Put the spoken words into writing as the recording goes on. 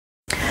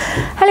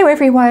Hello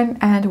everyone,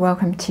 and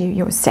welcome to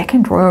your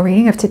second royal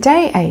reading of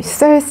today, a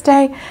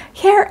Thursday,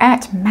 here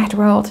at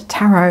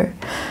MadWorldTarot.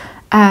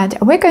 And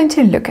we're going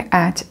to look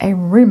at a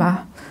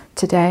rumour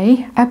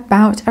today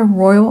about a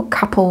royal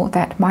couple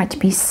that might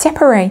be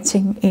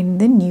separating in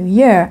the new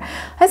year.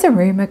 There's a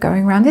rumour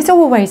going around. There's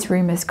always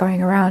rumours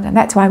going around, and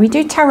that's why we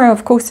do tarot.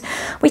 Of course,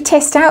 we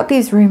test out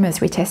these rumours.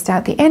 We test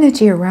out the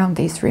energy around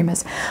these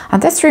rumours.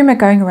 And this rumour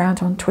going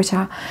around on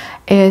Twitter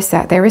is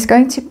that there is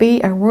going to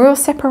be a royal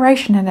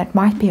separation, and it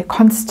might be a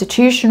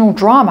constitutional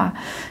drama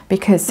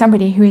because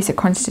somebody who is a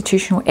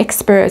constitutional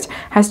expert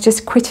has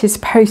just quit his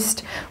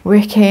post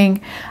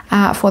working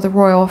for the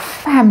royal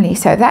family.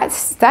 So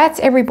that's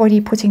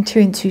everybody putting two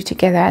and two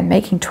together and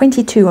making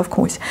 22, of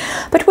course.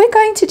 But we're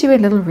going to do a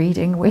little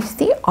reading with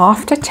the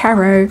After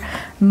Tarot,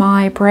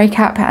 my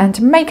breakup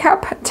and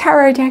makeup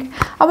tarot deck,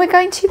 and we're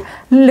going to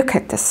look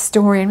at the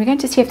story and we're going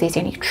to see if there's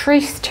any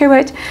truth to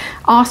it,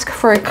 ask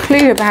for a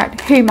clue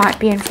about who might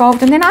be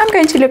involved, and then I'm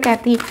going to look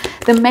at the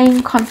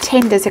main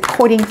contenders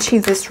according to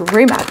this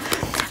rumor.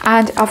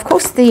 And of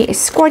course the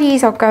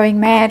squaddies are going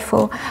mad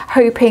for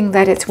hoping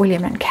that it's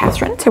William and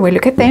Catherine, so we'll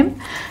look at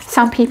them.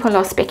 Some people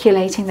are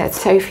speculating that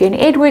Sophie and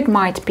Edward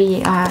might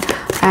be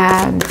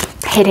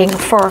heading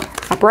for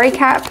a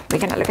breakup. We're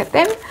going to look at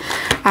them.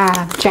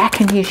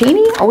 Jack and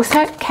Eugenie,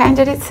 also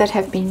candidates that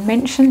have been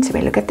mentioned, so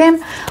we look at them.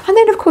 And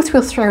then of course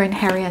we'll throw in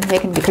Harry and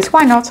Meghan, because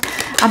why not?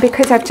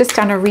 Because I've just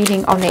done a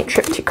reading on their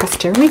trip to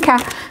Costa Rica,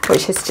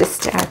 which has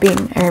just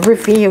been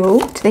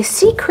revealed. Their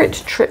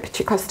secret trip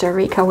to Costa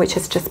Rica, which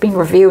has just been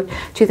revealed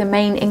to the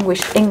main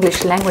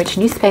English language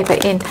newspaper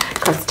in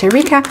Costa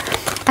Rica.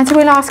 And so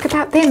we'll ask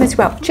about them as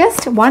well.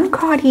 Just one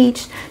card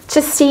each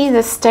to see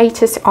the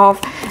status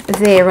of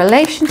their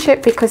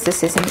relationship, because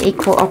this is an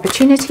equal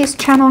opportunities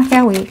channel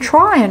here. We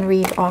try and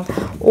read on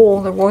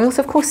all the royals.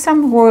 Of course,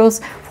 some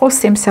royals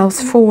force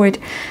themselves forward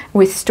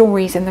with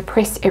stories in the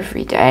press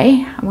every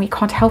day, and we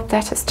can't help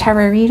that as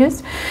tarot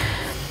readers.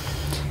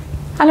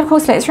 And of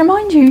course, let's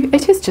remind you,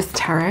 it is just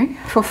tarot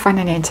for fun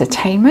and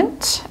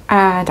entertainment,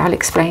 and I'll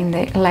explain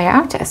the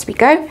layout as we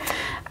go.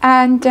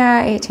 And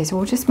it is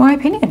all just my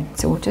opinion.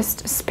 It's all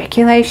just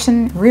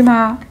speculation,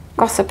 rumor,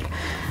 gossip.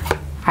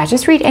 I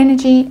just read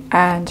energy,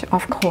 and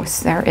of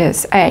course there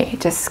is a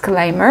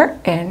disclaimer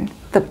in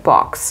the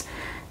box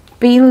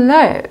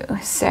below.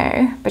 So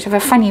a bit of a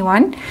funny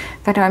one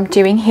that I'm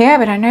doing here,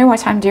 but I know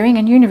what I'm doing,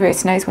 and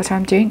universe knows what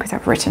I'm doing because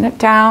I've written it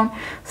down,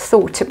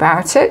 thought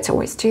about it.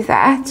 Always do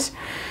that.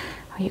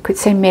 You could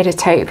say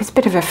meditate. It's a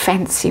bit of a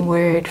fancy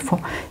word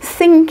for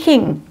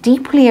thinking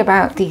deeply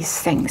about these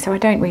things. So I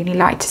don't really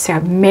like to say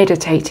I've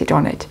meditated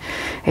on it.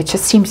 It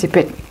just seems a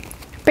bit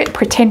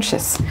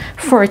pretentious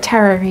for a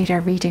tarot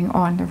reader reading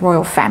on the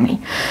royal family.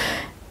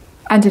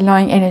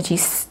 Underlying energy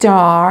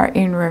star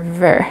in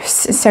reverse.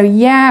 So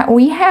yeah,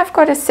 we have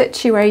got a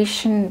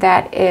situation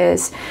that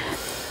is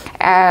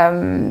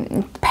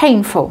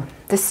painful.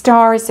 The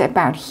star is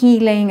about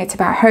healing, it's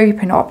about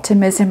hope and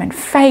optimism and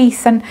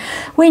faith. And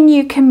when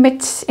you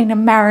commit in a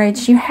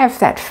marriage, you have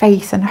that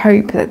faith and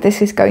hope that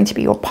this is going to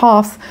be your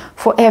path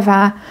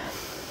forever.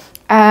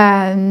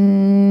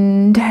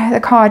 And the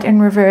card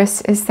in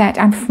reverse is that,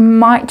 and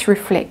might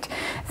reflect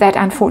that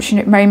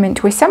unfortunate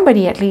moment where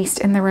somebody, at least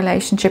in the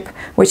relationship,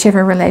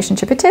 whichever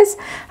relationship it is,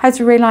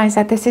 has realized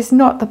that this is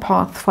not the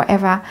path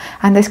forever,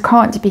 and this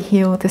can't be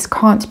healed, this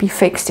can't be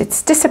fixed.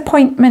 It's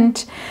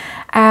disappointment,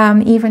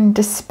 even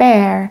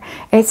despair.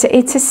 It's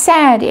a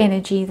sad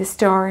energy, the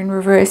star in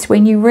reverse,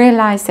 when you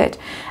realize that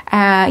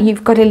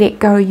you've got to let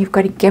go, you've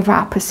got to give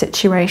up a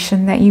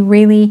situation that you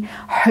really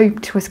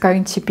hoped was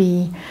going to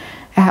be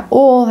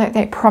all that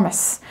they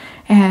promise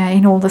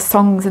in all the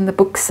songs and the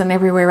books and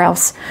everywhere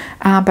else,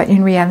 but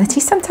in reality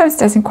sometimes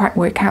doesn't quite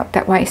work out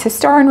that way. So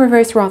star in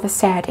reverse, rather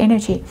sad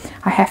energy,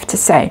 I have to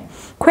say.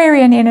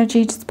 Aquarian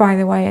energy, just by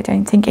the way, I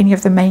don't think any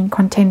of the main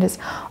contenders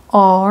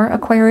are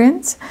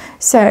Aquarians.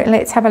 So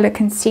let's have a look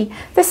and see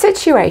the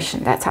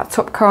situation. That's our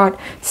top card.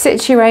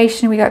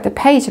 Situation, we got the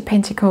Page of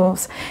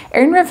Pentacles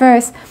in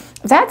reverse.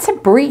 That's a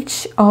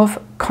breach of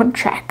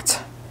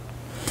contract.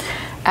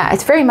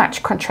 It's very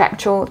much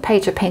contractual.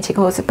 Page of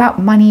Pentacles about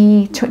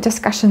money,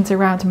 discussions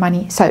around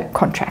money, so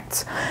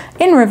contracts.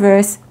 In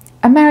reverse,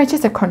 a marriage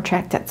is a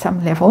contract at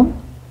some level.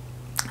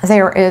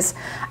 There is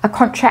a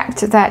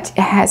contract that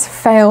has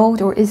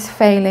failed or is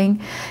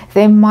failing.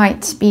 There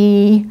might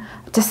be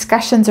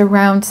discussions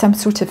around some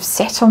sort of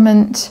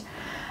settlement,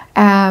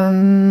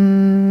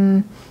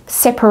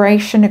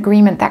 separation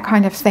agreement, that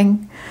kind of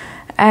thing.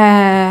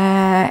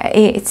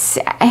 It's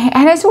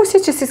also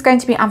just is going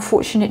to be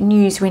unfortunate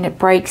news when it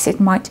breaks. It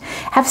might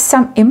have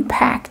some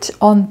impact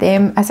on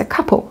them as a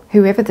couple,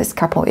 whoever this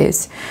couple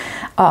is,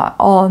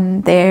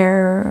 on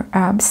their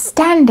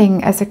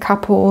standing as a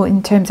couple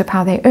in terms of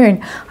how they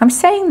earn. I'm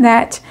saying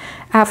that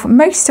for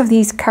most of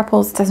these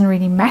couples, it doesn't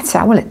really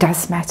matter. Well, it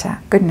does matter,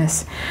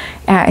 goodness.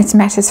 It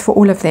matters for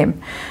all of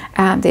them,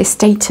 their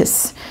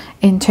status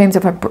in terms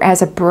of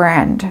as a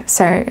brand.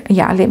 So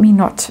yeah, let me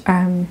not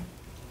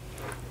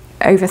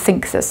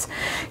overthink this.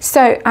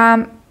 So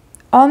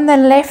on the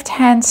left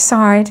hand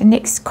side,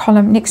 next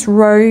column, next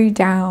row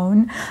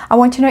down, I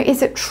want to know,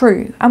 is it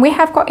true? And we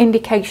have got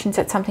indications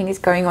that something is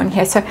going on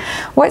here. So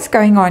what's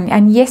going on?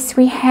 And yes,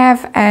 we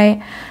have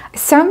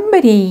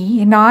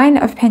somebody, 9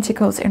 of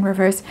Pentacles in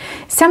reverse,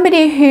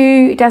 somebody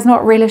who does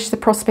not relish the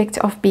prospect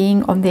of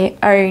being on their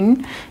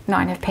own,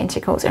 9 of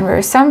Pentacles in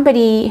reverse,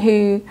 somebody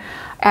who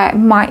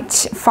might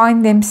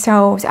find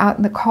themselves out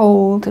in the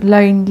cold,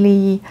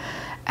 lonely,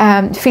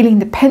 feeling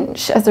the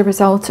pinch as a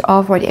result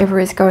of whatever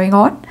is going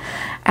on.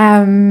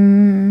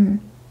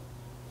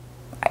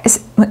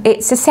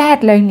 It's a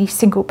sad, lonely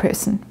single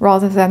person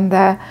rather than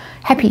the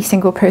happy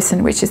single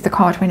person, which is the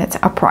card when it's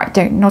upright.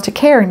 Not a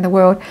care in the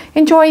world,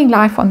 enjoying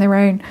life on their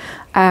own,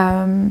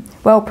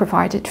 well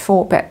provided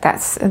for. But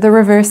that's the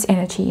reverse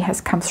energy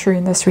has come through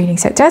in this reading.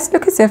 So it does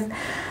look as if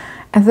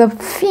the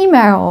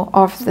female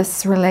of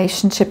this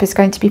relationship is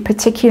going to be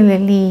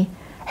particularly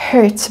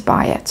hurt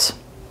by it.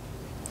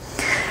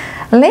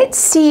 Let's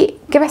see,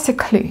 give us a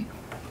clue.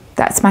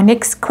 That's my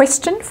next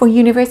question for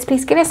universe.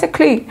 Please give us a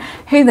clue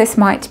who this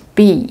might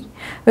be.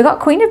 We've got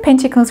Queen of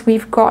Pentacles.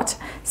 We've got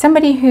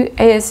somebody who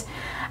is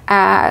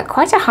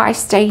quite a high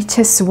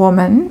status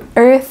woman,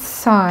 earth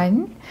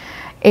sign.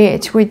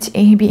 It would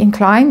be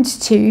inclined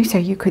to, so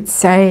you could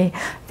say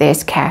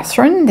there's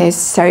Catherine, there's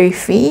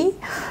Sophie,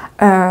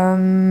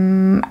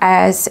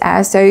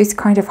 as those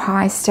kind of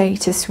high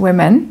status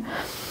women.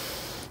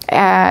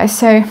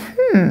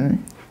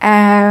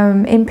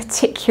 In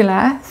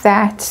particular,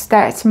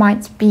 that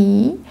might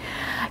be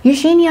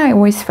Eugenie. I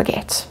always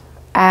forget.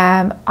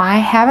 I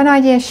have an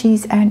idea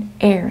she's an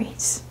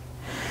Aries,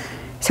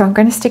 so I'm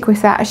going to stick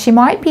with that. She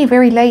might be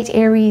very late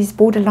Aries,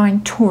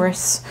 borderline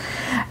Taurus,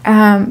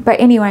 but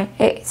anyway,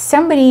 it's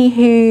somebody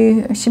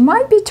who, she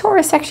might be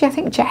Taurus. Actually, I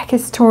think Jack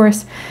is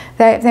Taurus.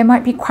 They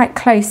might be quite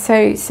close.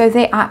 So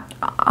they are.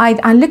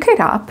 I look it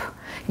up.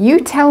 You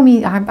tell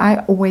me.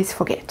 I always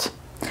forget.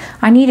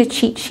 I need a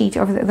cheat sheet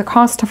of the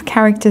cast of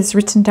characters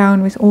written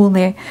down with all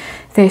their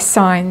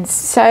signs.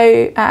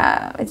 So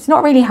it's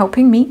not really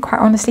helping me, quite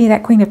honestly,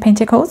 that Queen of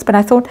Pentacles. But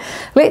I thought,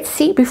 let's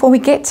see before we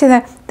get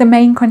to the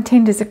main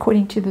contenders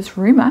according to this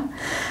rumor.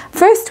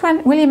 First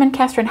one, William and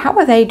Catherine. How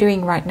are they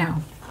doing right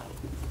now?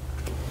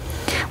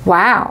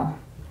 Wow,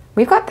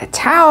 we've got the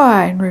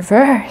Tower in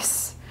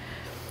reverse.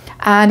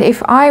 And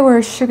if I were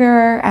a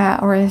sugar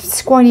or a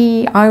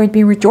squatty, I would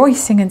be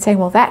rejoicing and saying,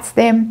 well, that's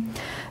them.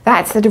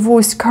 That's the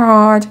divorce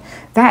card.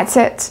 That's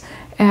it.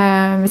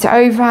 It's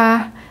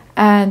over.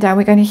 And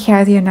we're going to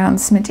hear the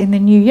announcement in the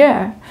new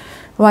year.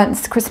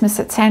 Once Christmas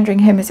at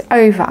Sandringham is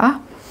over.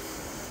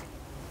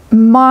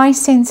 My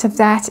sense of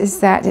that is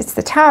that it's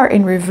the Tower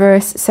in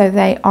reverse. So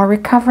they are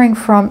recovering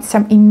from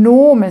some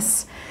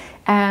enormous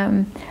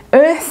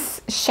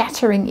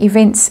earth-shattering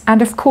events.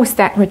 And of course,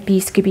 that would be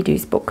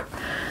Scooby-Doo's book.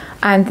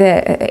 And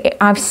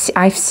I've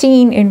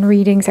seen in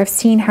readings, I've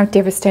seen how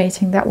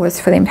devastating that was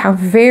for them, how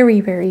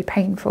very, very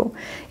painful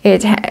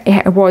it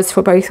was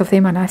for both of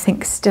them, and I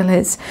think still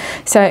is.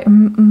 So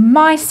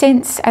my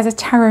sense as a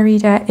tarot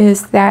reader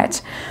is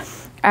that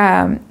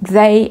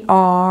they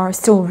are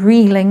still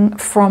reeling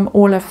from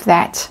all of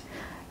that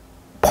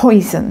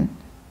poison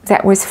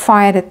that was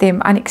fired at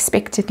them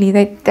unexpectedly.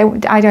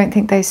 I don't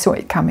think they saw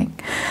it coming.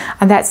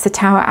 And that's the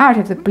Tower out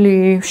of the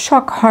blue,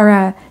 shock,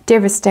 horror,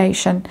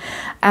 devastation.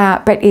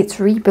 But it's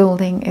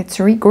rebuilding, it's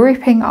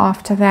regrouping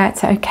after that.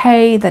 So,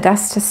 okay, the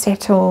dust has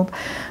settled.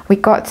 We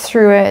got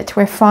through it.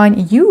 We're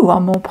fine. You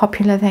are more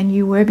popular than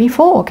you were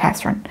before,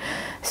 Catherine.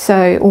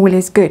 So all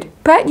is good.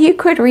 But you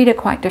could read it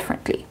quite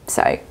differently.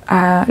 So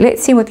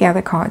let's see what the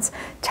other cards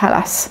tell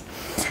us.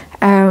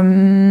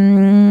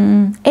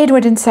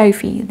 Edward and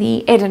Sophie,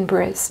 the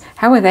Edinburghs,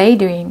 how are they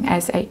doing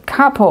as a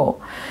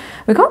couple?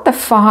 We got the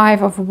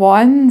 5 of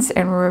Wands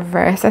in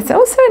reverse. That's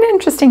also an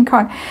interesting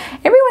card.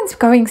 Everyone's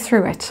going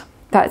through it,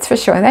 that's for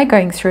sure. They're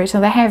going through it,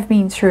 or they have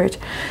been through it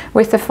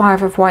with the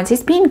 5 of Wands.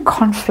 There's been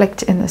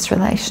conflict in this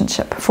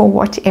relationship for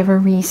whatever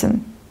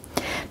reason.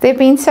 There have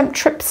been some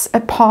trips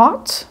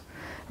apart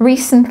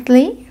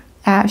recently.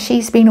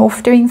 She's been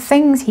off doing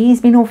things, he's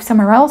been off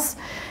somewhere else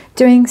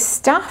doing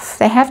stuff.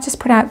 They have just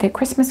put out their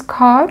Christmas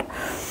card.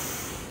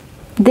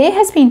 There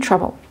has been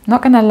trouble,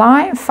 not going to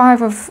lie.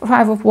 5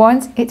 of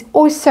Wands. It's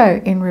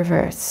also in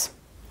reverse.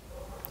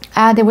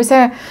 There was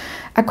a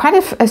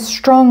quite a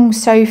strong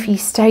Sophie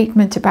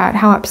statement about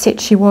how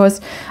upset she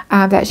was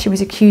that she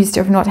was accused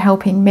of not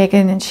helping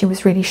Meghan, and she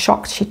was really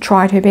shocked. She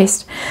tried her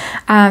best,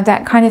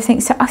 that kind of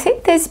thing. So I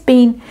think there's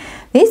been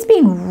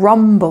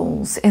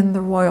rumbles in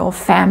the royal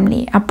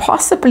family, and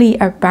possibly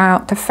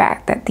about the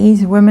fact that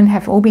these women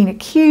have all been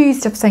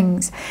accused of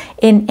things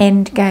in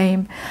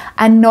Endgame,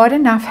 and not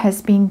enough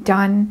has been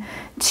done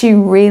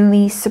to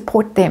really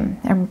support them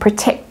and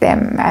protect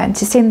them, and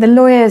to send the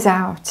lawyers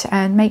out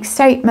and make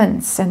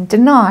statements and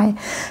deny.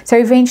 So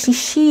eventually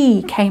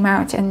she came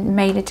out and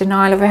made a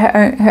denial of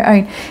her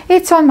own.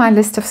 It's on my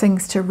list of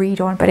things to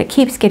read on, but it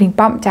keeps getting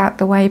bumped out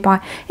the way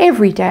by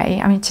every day.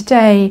 I mean,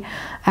 today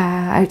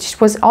it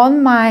was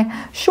on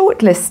my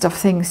short list of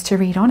things to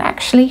read on.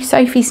 Actually,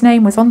 Sophie's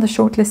name was on the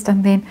short list,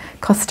 and then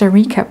Costa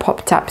Rica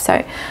popped up.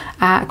 So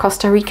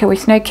Costa Rica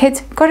with no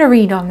kids. Got to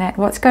read on that,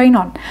 what's going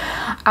on.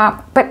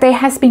 But there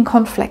has been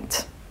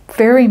conflict,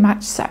 very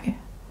much so.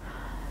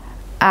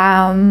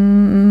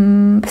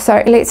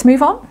 So let's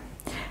move on.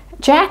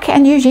 Jack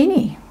and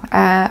Eugenie.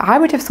 I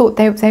would have thought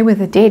they were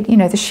the dead, you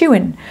know, the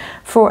shoo-in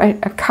for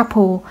a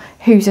couple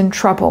who's in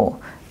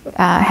trouble,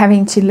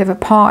 having to live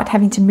apart,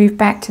 having to move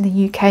back to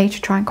the UK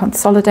to try and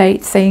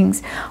consolidate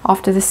things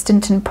after the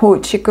stint in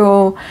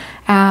Portugal,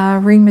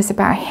 rumours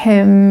about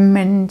him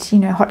and, you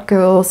know, hot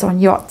girls on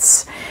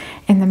yachts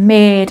in the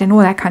Med and all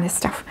that kind of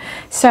stuff.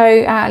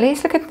 So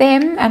let's look at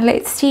them and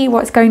let's see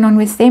what's going on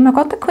with them. I've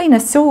got the Queen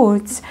of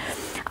Swords.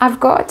 I've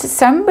got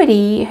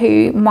somebody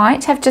who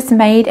might have just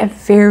made a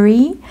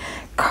very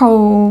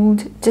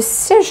cold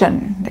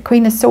decision. The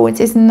Queen of Swords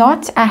is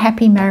not a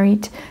happy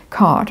married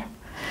card.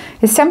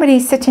 There's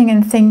somebody sitting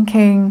and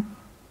thinking,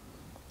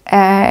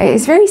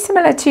 it's very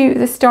similar to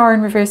the Star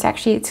in reverse.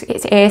 Actually,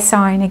 it's air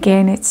sign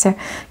again. It's a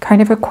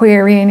kind of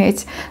Aquarian.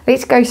 It's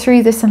let's go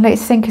through this and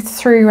let's think it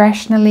through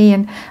rationally,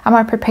 and am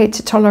I prepared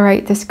to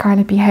tolerate this kind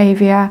of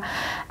behavior?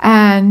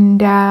 And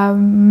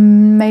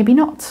maybe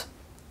not.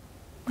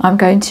 I'm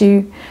going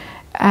to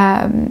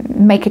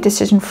make a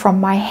decision from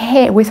my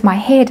head, with my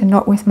head and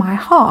not with my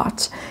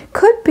heart.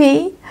 Could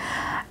be.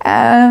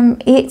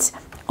 It's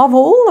of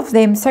all of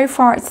them so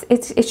far,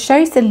 it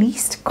shows the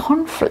least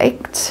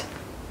conflict,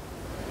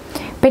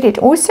 but it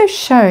also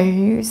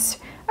shows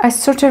a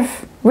sort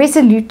of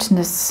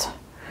resoluteness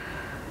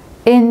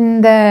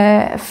in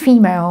the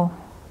female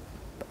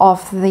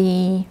of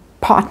the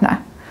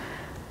partner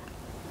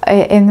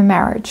in the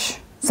marriage.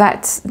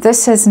 That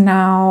this is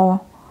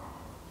now,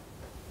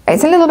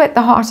 it's a little bit,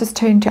 the heart is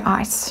turned to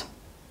ice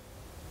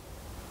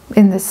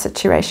in this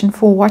situation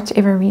for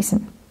whatever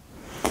reason.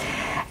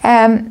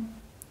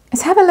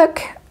 Let's have a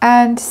look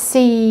and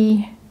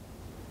see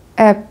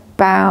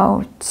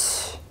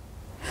about,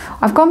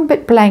 I've gone a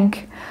bit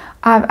blank.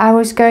 I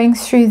was going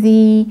through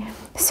the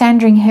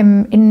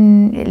Sandringham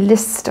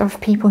list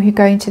of people who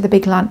go into the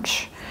big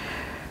lunch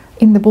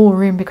in the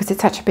ballroom, because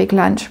it's such a big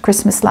lunch,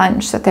 Christmas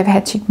lunch, that they've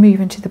had to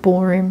move into the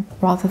ballroom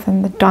rather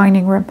than the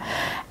dining room.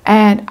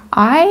 And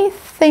I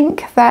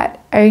think that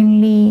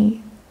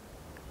only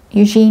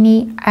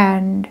Eugenie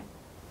and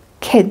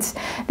kids,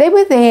 they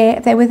were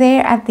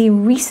there at the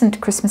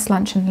recent Christmas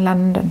lunch in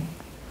London.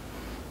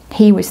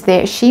 He was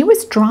there, she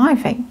was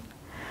driving,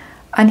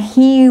 and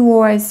he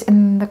was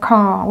in the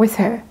car with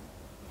her,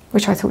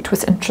 which I thought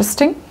was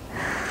interesting.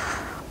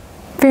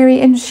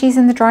 And she's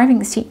in the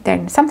driving seat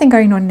then. Something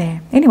going on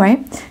there.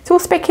 Anyway, it's all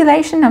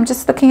speculation. I'm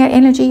just looking at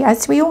energy,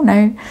 as we all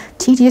know.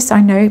 Tedious,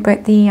 I know,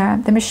 but the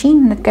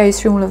machine that goes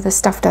through all of this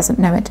stuff doesn't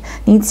know it.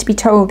 Needs to be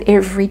told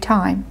every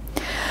time.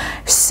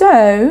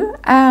 So,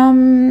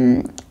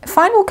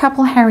 final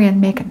couple, Harry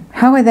and Meghan.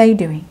 How are they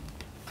doing?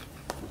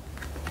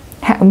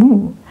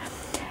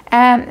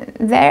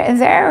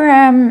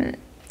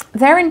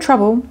 They're in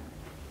trouble.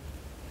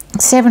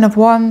 Seven of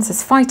Wands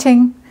is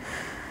fighting,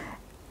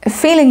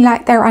 feeling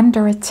like they're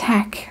under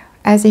attack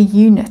as a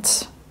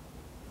unit,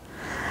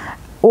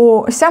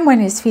 or someone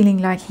is feeling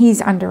like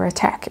he's under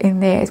attack in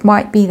there. It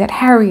might be that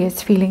Harry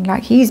is feeling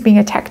like he's being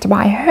attacked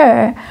by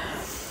her,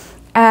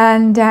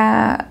 and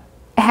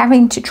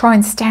having to try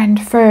and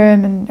stand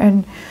firm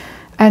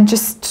and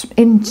just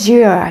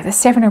endure. The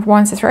Seven of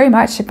Wands is very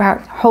much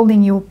about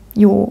holding your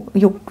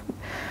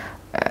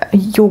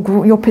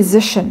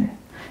position,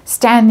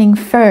 standing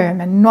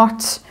firm and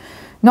not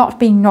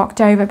being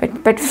knocked over,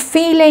 but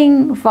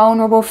feeling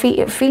vulnerable,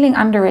 feeling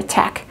under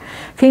attack,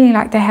 feeling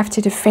like they have to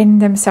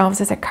defend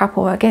themselves as a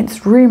couple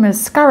against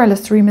rumours,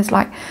 scurrilous rumours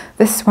like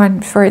this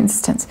one, for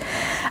instance.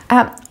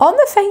 On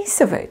the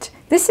face of it,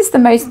 this is the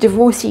most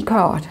divorcey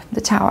card, the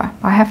Tower.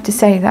 I have to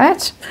say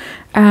that.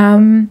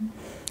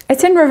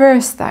 It's in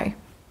reverse though.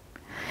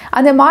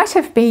 And there might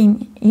have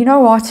been, you know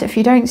what, if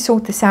you don't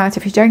sort this out,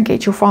 if you don't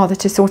get your father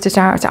to sort it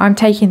out, I'm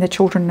taking the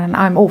children and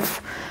I'm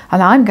off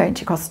and I'm going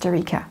to Costa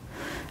Rica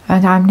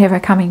and I'm never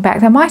coming back.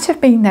 There might have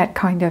been that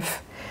kind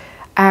of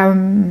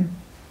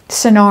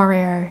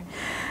scenario.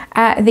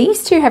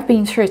 These two have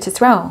been through it as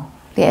well,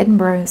 the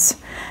Edinburghs.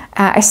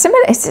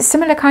 It's a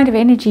similar kind of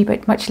energy,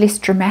 but much less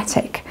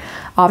dramatic.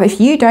 Of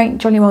if you don't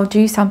jolly well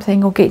do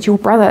something or get your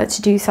brother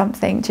to do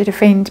something to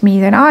defend me,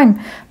 then I'm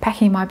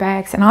packing my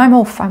bags and I'm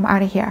off. I'm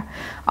out of here.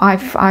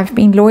 I've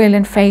been loyal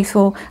and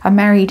faithful. I'm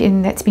married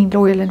in that's been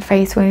loyal and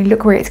faithful, and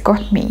look where it's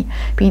got me.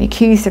 Being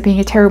accused of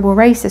being a terrible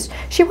racist.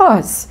 She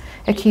was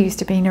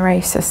accused of being a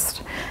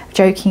racist,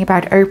 joking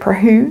about Oprah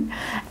who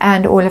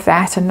and all of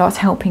that, and not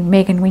helping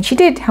Meghan when she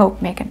did help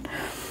Meghan.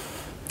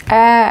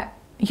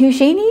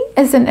 Eugenie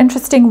is an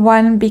interesting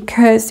one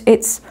because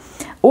it's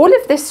all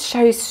of this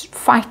shows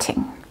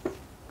fighting,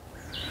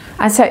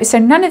 and so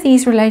none of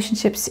these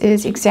relationships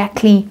is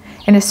exactly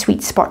in a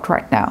sweet spot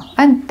right now,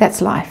 and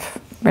that's life.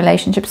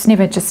 Relationships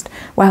never just,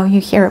 well,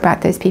 you hear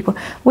about those people,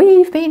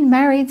 we've been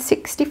married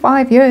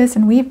 65 years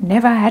and we've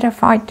never had a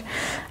fight.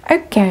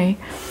 Okay.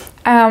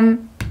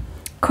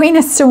 Queen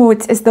of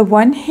Swords is the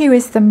one who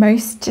is the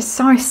most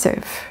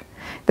decisive,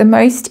 the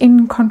most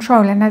in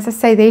control, and as I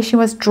say, there she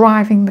was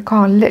driving the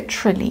car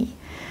literally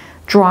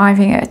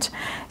driving it.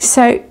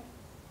 So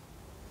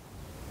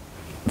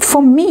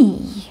for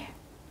me,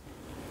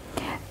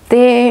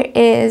 there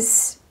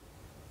is,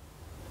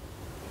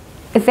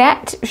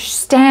 that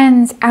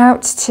stands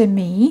out to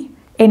me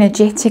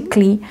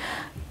energetically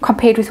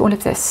compared with all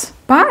of this.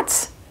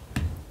 But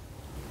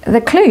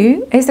the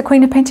clue is the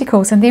Queen of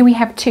Pentacles, and there we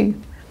have two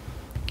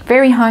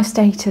very high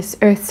status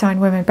earth sign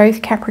women,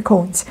 both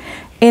Capricorns,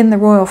 in the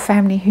royal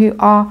family, who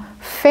are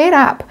fed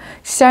up.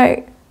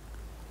 So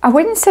I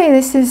wouldn't say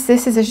this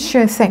is a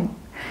sure thing.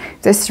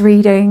 This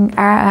reading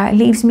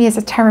leaves me as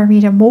a tarot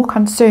reader more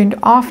concerned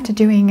after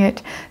doing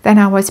it than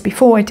I was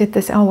before I did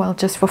this. Oh well,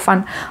 just for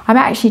fun. I'm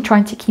actually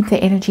trying to keep the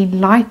energy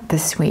light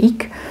this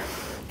week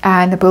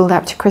and the build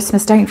up to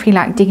Christmas. Don't feel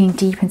like digging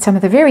deep in some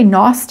of the very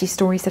nasty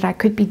stories that I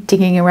could be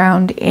digging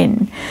around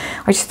in.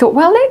 I just thought,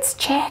 well, let's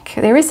check.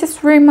 There is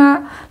this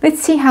rumor.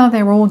 Let's see how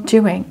they're all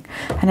doing.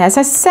 And as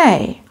I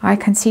say, I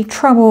can see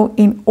trouble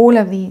in all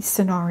of these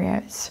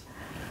scenarios.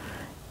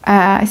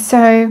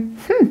 So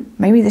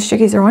maybe the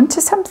sugars are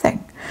onto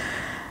something.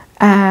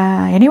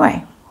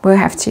 Anyway, we'll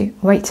have to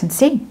wait and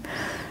see.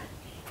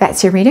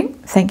 That's your reading.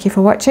 Thank you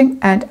for watching,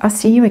 and I'll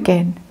see you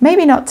again.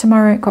 Maybe not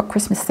tomorrow. Got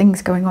Christmas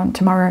things going on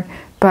tomorrow,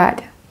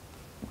 but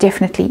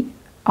definitely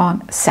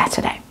on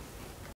Saturday.